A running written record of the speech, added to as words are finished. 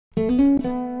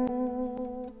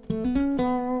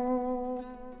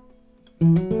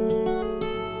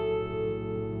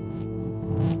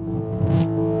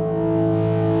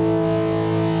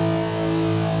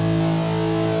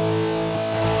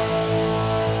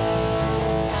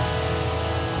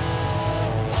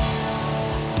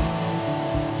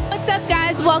up,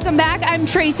 guys? Welcome back. I'm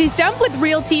Traci Stumpf with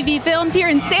RealTVfilms here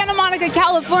in Santa Monica,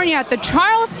 California at the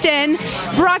Charleston,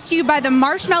 brought to you by the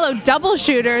Marshmallow Double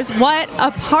Shooters. What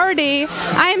a party.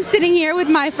 I am sitting here with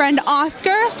my friend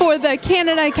Oskar for the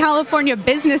Canada-California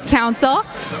Business Council.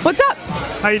 What's up?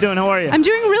 How you doing? How are you? I'm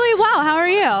doing really well. How are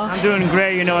you? I'm doing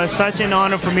great. You know, it's such an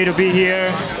honor for me to be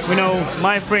here. You know,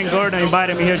 my friend Gordon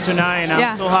invited me here tonight, and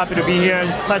I'm so happy to be here.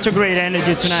 Such a great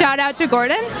energy tonight. Shout out to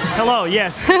Gordon. Hello,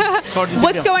 yes.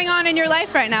 What's going on in your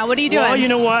life right now? What are you doing? Well, you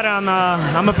know what?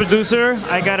 I'm a producer.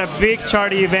 I got a big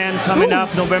charity event coming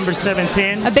up November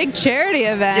 17th. A big charity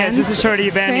event? Yes, it's a charity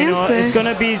event. Fancy. You know, it's going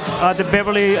to be the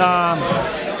Beverly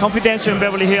Confidential in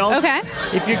Beverly Hills. Okay.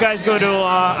 If you guys go to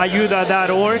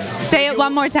ayuda.org. Say it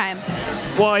one more time.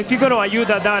 Well, if you go to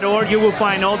ayuda.org, you will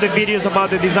find all the videos about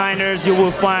the designers. You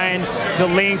will find the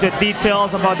link, the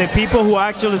details about the people who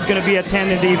actually is going to be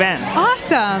attending the event.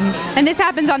 Awesome. And this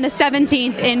happens on the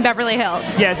 17th in Beverly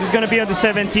Hills. Yes, it's going to be on the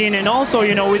 17th. And also,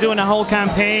 you know, we're doing a whole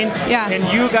campaign. Yeah. And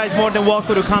you guys more than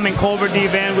welcome to come and cover the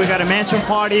event. We got a mansion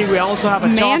party. We also have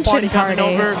a child party coming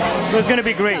over. So it's going to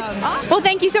be great. Well,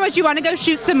 thank you so much. You want to go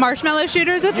shoot some marshmallow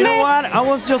shooters with me? You know what? I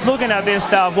was just looking at this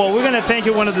stuff. Well, we're going to thank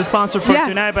you, one of the sponsors for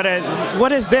tonight. But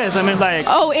what is this? I mean, like...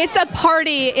 Oh, it's a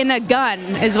party in a gun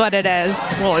is what it is.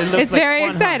 Well, it looks it's like very fun,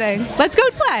 exciting. Huh? Let's go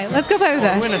play. Let's go play with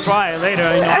it. We're going to try it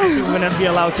later. You know, we're going to be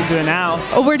allowed to do it now.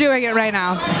 Oh, we're doing it right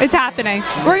now. It's happening.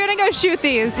 We're going to go shoot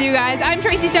these, you guys. I'm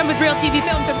Traci Stumpf with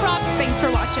RealTVfilms and Props. Thanks for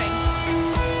watching.